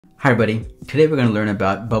Hi everybody, today we're going to learn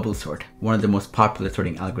about bubble sort, one of the most popular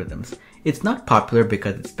sorting algorithms. It's not popular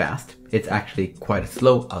because it's fast, it's actually quite a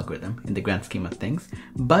slow algorithm in the grand scheme of things,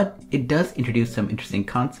 but it does introduce some interesting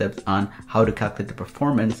concepts on how to calculate the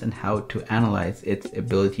performance and how to analyze its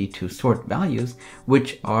ability to sort values,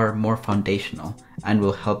 which are more foundational and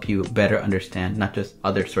will help you better understand not just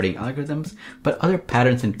other sorting algorithms, but other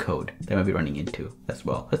patterns in code that might be running into as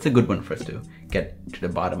well. That's a good one for us to get to the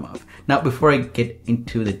bottom of. Now, before I get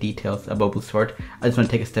into the details of bubble sort, I just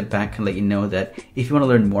want to take a step back and let you know that if you want to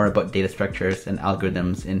learn more about data structures and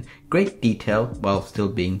algorithms in great detail while still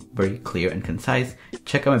being very clear and concise,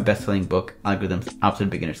 check out my best-selling book, Algorithms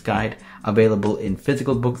Absolute Beginner's Guide, available in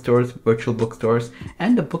physical bookstores, virtual bookstores,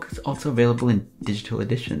 and the book is also available in digital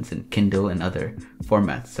editions in Kindle and other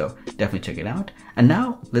formats, so definitely check it out. And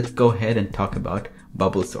now let's go ahead and talk about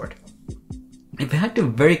bubble sort. If I had to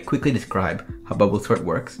very quickly describe how bubble sort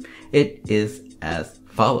works, it is as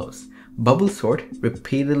follows. Bubble sort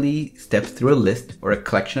repeatedly steps through a list or a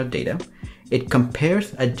collection of data. It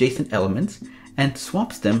compares adjacent elements and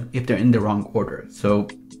swaps them if they're in the wrong order. So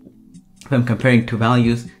if I'm comparing two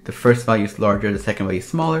values, the first value is larger, the second value is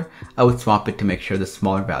smaller, I would swap it to make sure the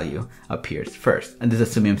smaller value appears first. And this is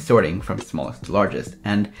assuming I'm sorting from smallest to largest.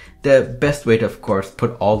 And the best way to, of course,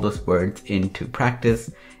 put all those words into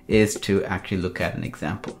practice is to actually look at an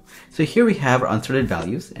example. So here we have our unsorted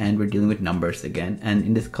values and we're dealing with numbers again. And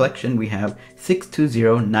in this collection, we have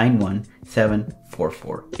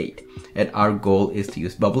 620917448. And our goal is to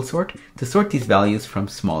use bubble sort to sort these values from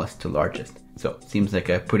smallest to largest. So it seems like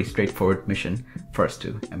a pretty straightforward mission for us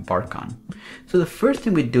to embark on. So the first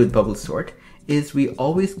thing we do with bubble sort is we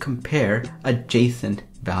always compare adjacent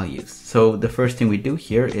values. So the first thing we do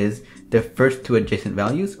here is the first two adjacent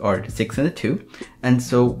values are the 6 and the 2. And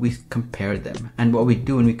so we compare them. And what we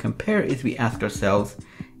do when we compare is we ask ourselves,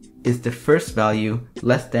 is the first value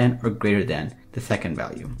less than or greater than the second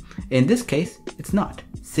value? In this case, it's not.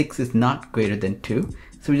 6 is not greater than 2.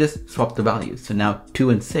 So we just swap the values. So now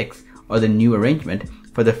 2 and 6 are the new arrangement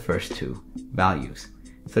for the first two values.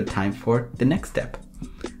 So time for the next step.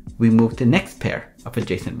 We move to the next pair of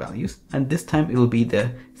adjacent values, and this time it will be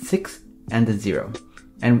the 6 and the 0.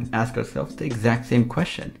 And we ask ourselves the exact same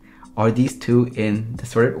question. Are these two in the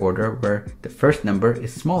sorted order where the first number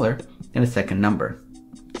is smaller than the second number?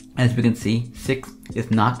 As we can see, 6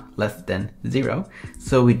 is not less than 0,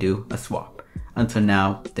 so we do a swap. And so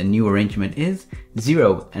now the new arrangement is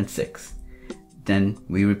 0 and 6. Then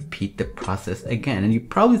we repeat the process again, and you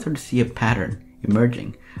probably start to see a pattern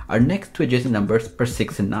emerging. Our next two adjacent numbers are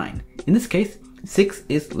 6 and 9. In this case, 6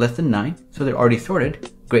 is less than 9, so they're already sorted.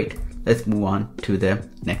 Great, let's move on to the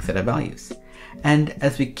next set of values. And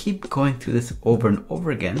as we keep going through this over and over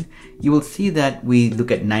again, you will see that we look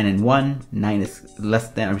at 9 and 1. 9 is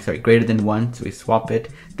greater than 1, so we swap it.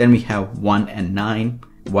 Then we have 1 and 9.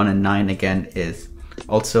 1 and 9 again is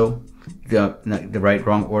also the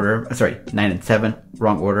wrong order. 9 and 7,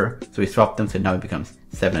 wrong order. So we swap them, so now it becomes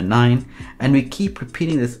 7 and 9. And we keep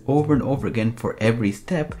repeating this over and over again for every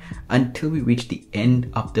step until we reach the end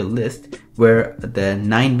of the list, where the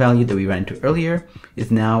 9 value that we ran into earlier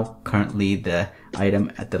is now currently the item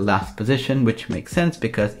at the last position, which makes sense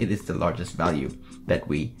because it is the largest value that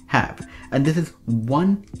we have. And this is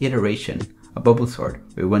one iteration of bubble sort.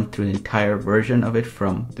 We went through the entire version of it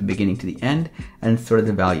from the beginning to the end and sorted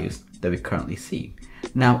the values that we currently see.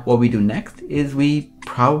 Now, what we do next is we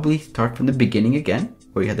probably start from the beginning again,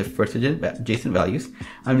 where we have the first adjacent values,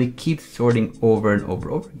 and we keep sorting over and over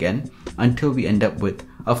again until we end up with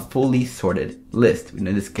a fully sorted list. In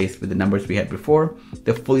this case, with the numbers we had before,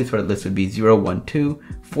 the fully sorted list would be 0, 1, 2,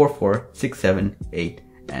 4, 4, 6, 7, 8,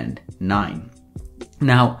 and 9.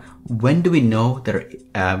 Now, when do we know that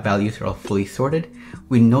our values are all fully sorted?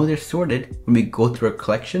 We know they're sorted when we go through a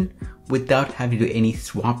collection without having to do any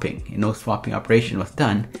swapping. No swapping operation was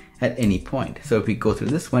done at any point. So if we go through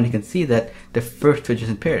this one, you can see that the first two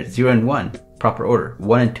adjacent pairs, 0 and 1, proper order,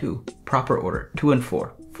 1 and 2, proper order, 2 and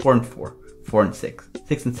 4, 4 and 4, 4 and 6,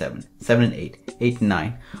 6 and 7, 7 and 8, 8 and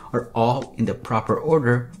 9 are all in the proper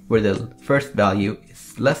order where the first value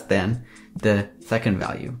is less than the second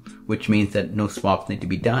value, which means that no swaps need to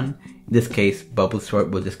be done. In this case, bubble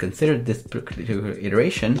sort will just consider this particular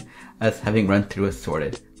iteration as having run through a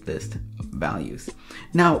sorted list of values.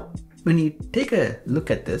 Now, when you take a look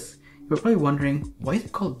at this, you're probably wondering, why is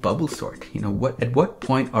it called bubble sort? At what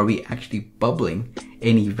point are we actually bubbling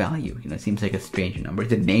any value? It seems like a strange number.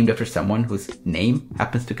 Is it named after someone whose name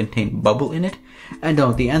happens to contain bubble in it? And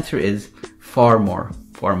no, the answer is far more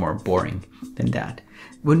boring than that.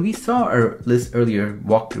 When we saw our list earlier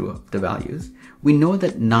walkthrough of the values, we know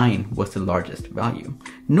that 9 was the largest value.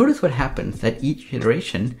 Notice what happens at each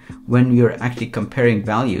iteration when we are actually comparing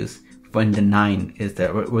values when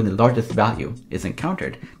the largest value is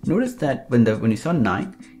encountered. Notice that when you saw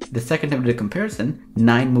 9, the second time we did a comparison,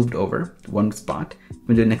 9 moved over one spot. When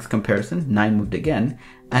we do the next comparison, 9 moved again.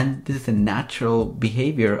 And this is a natural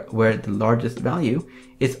behavior where the largest value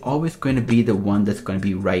is always going to be the one that's going to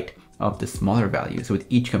be right of the smaller value. So with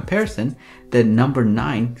each comparison, the number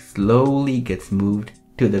 9 slowly gets moved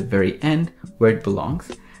to the very end where it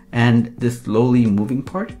belongs. And this slowly moving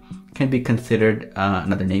part can be considered,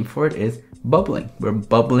 another name for it is bubbling. We're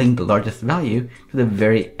bubbling the largest value to the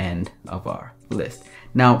very end of our list.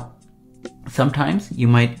 Now, sometimes you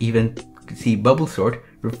might even see bubble sort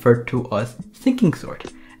referred to as sinking sort.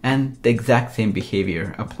 And the exact same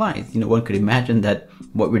behavior applies. One could imagine that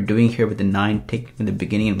what we're doing here with the 9 taken from the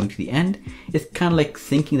beginning and going to the end is kind of like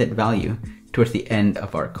sinking that value towards the end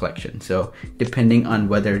of our collection. So depending on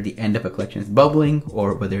whether the end of a collection is bubbling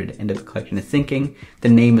or whether the end of the collection is sinking, the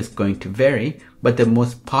name is going to vary. But the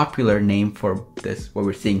most popular name for this, what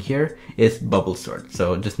we're seeing here, is bubble sort.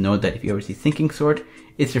 So just know that if you ever see sinking sort,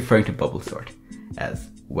 it's referring to bubble sort as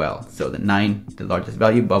well. So the 9, the largest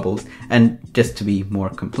value, bubbles. And just to be more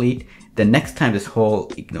complete, the next time this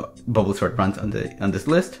whole bubble sort runs on this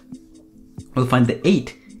list, we'll find the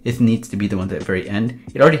 8 needs to be the one at the very end.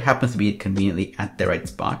 It already happens to be conveniently at the right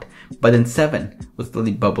spot, but then 7 will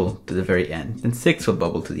slowly bubble to the very end. Then 6 will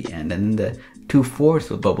bubble to the end, and then the 2 4s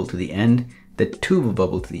will bubble to the end. The 2 will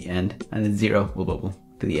bubble to the end, and the 0 will bubble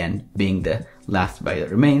to the end, being the last value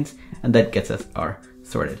that remains, and that gets us our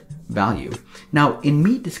sorted value. Now, in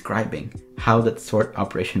me describing how that sort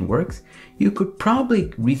operation works, you could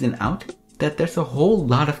probably reason out that there's a whole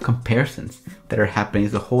lot of comparisons that are happening.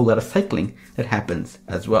 There's a whole lot of cycling that happens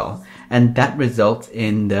as well. And that results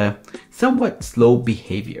in the somewhat slow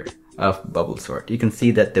behavior of bubble sort. You can see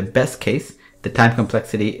that the best case, the time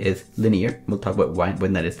complexity is linear. We'll talk about why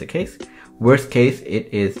when that is the case. Worst case,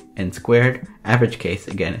 it is n squared. Average case,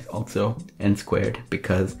 again, is also n squared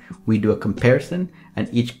because we do a comparison, and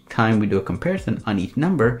each time we do a comparison on each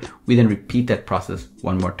number, we then repeat that process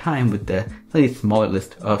one more time with the slightly smaller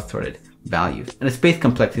list of sorted values. And the space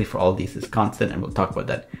complexity for all these is constant, and we'll talk about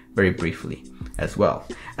that very briefly as well.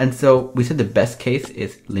 And so we said the best case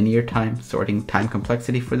is linear time sorting time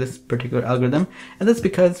complexity for this particular algorithm. And that's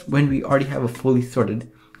because when we already have a fully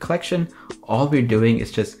sorted collection, all we're doing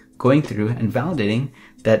is just going through and validating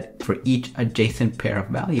that for each adjacent pair of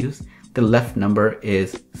values, the left number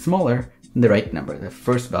is smaller than the right number. The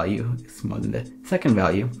first value is smaller than the second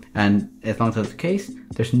value. And as long as that's the case,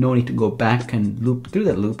 there's no need to go back and loop through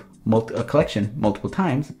that loop a collection multiple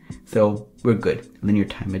times, so we're good. Linear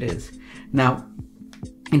time it is. Now,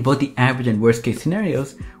 in both the average and worst case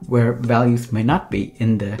scenarios, where values may not be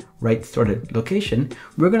in the right sorted location,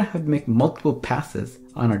 we're going to have to make multiple passes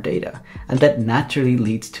on our data, and that naturally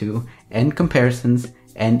leads to n comparisons,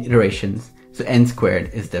 n iterations. So n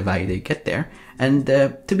squared is the value that you get there. And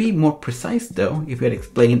to be more precise though, if we had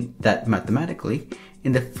explained that mathematically,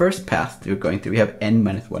 in the first pass that we're going through, we have n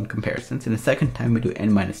minus 1 comparisons. In the second time, we do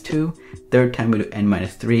n minus 2. Third time, we do n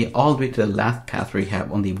minus 3. All the way to the last pass where you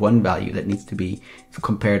have only one value that needs to be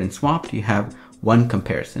compared and swapped. You have one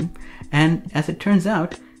comparison. And as it turns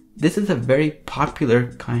out, this is a very popular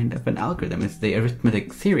kind of an algorithm. It's the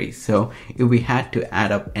arithmetic series. So if we had to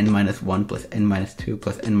add up n minus 1 plus n minus 2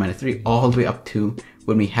 plus n minus 3 all the way up to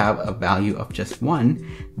when we have a value of just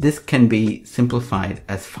 1, this can be simplified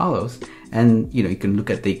as follows. And you can look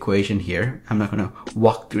at the equation here. I'm not going to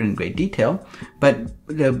walk through it in great detail, but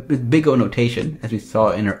with big O notation, as we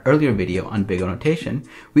saw in our earlier video on big O notation,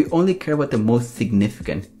 we only care about the most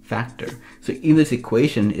significant factor. So even this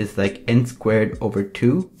equation is like n squared over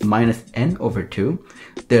 2 minus n over 2.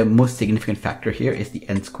 The most significant factor here is the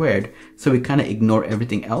n squared. So we kind of ignore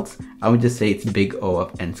everything else. I would just say it's big O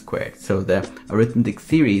of n squared. So the arithmetic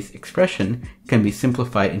series expression can be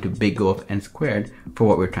simplified into big O of n squared for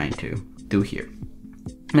what we're trying to do here.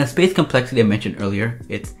 Now, space complexity I mentioned earlier,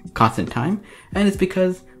 it's constant time, and it's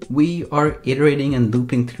because we are iterating and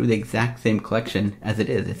looping through the exact same collection as it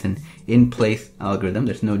is. It's an in-place algorithm.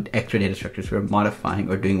 There's no extra data structures we're modifying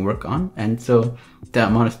or doing work on, and so the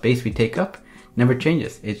amount of space we take up never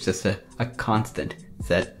changes. It's just a constant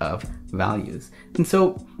set of values. And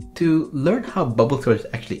so to learn how bubble sort is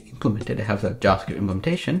actually implemented, it has a JavaScript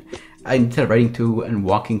implementation. Instead of writing through and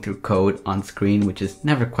walking through code on screen, which is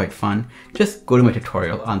never quite fun, just go to my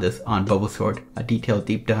tutorial on this on bubble sort, a detailed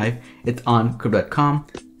deep dive. It's on Krupa.com.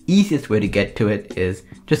 Easiest way to get to it is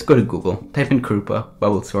just go to Google, type in Krupa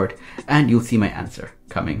bubble sort, and you'll see my answer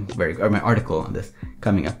coming my article on this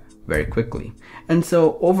coming up very quickly. And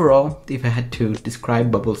so overall, if I had to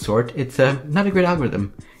describe bubble sort, it's not a great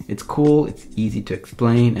algorithm. It's cool, it's easy to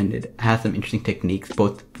explain, and it has some interesting techniques,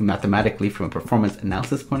 both mathematically from a performance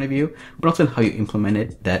analysis point of view, but also in how you implement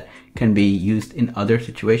it that can be used in other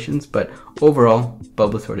situations. But overall,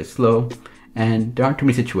 bubble sort is slow, and there aren't too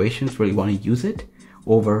many situations where you want to use it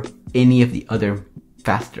over any of the other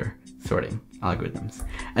faster sorting algorithms.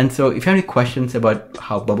 And so if you have any questions about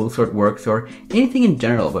how bubble sort works or anything in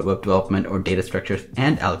general about web development or data structures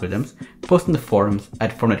and algorithms, post in the forums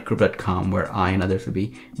at forum.group.com, where I and others will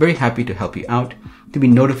be very happy to help you out. To be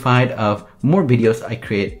notified of more videos I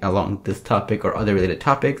create along this topic or other related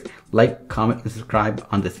topics, like, comment, and subscribe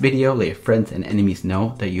on this video. Let your friends and enemies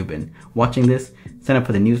know that you've been watching this. Sign up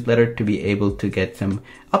for the newsletter to be able to get some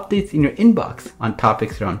updates in your inbox on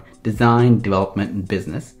topics around design, development, and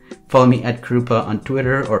business. Follow me at Krupa on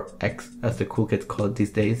Twitter, or X as the cool kids call it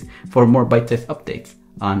these days, for more bite-sized updates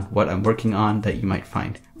on what I'm working on that you might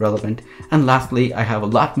find relevant. And lastly, I have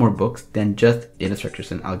a lot more books than just data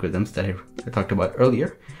structures and algorithms that I talked about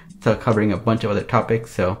earlier, so covering a bunch of other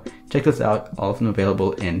topics. So check those out. All of them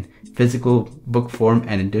available in physical book form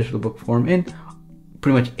and in digital book form in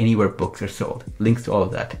pretty much anywhere books are sold. Links to all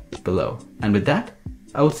of that below. And with that,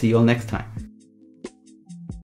 I will see you all next time.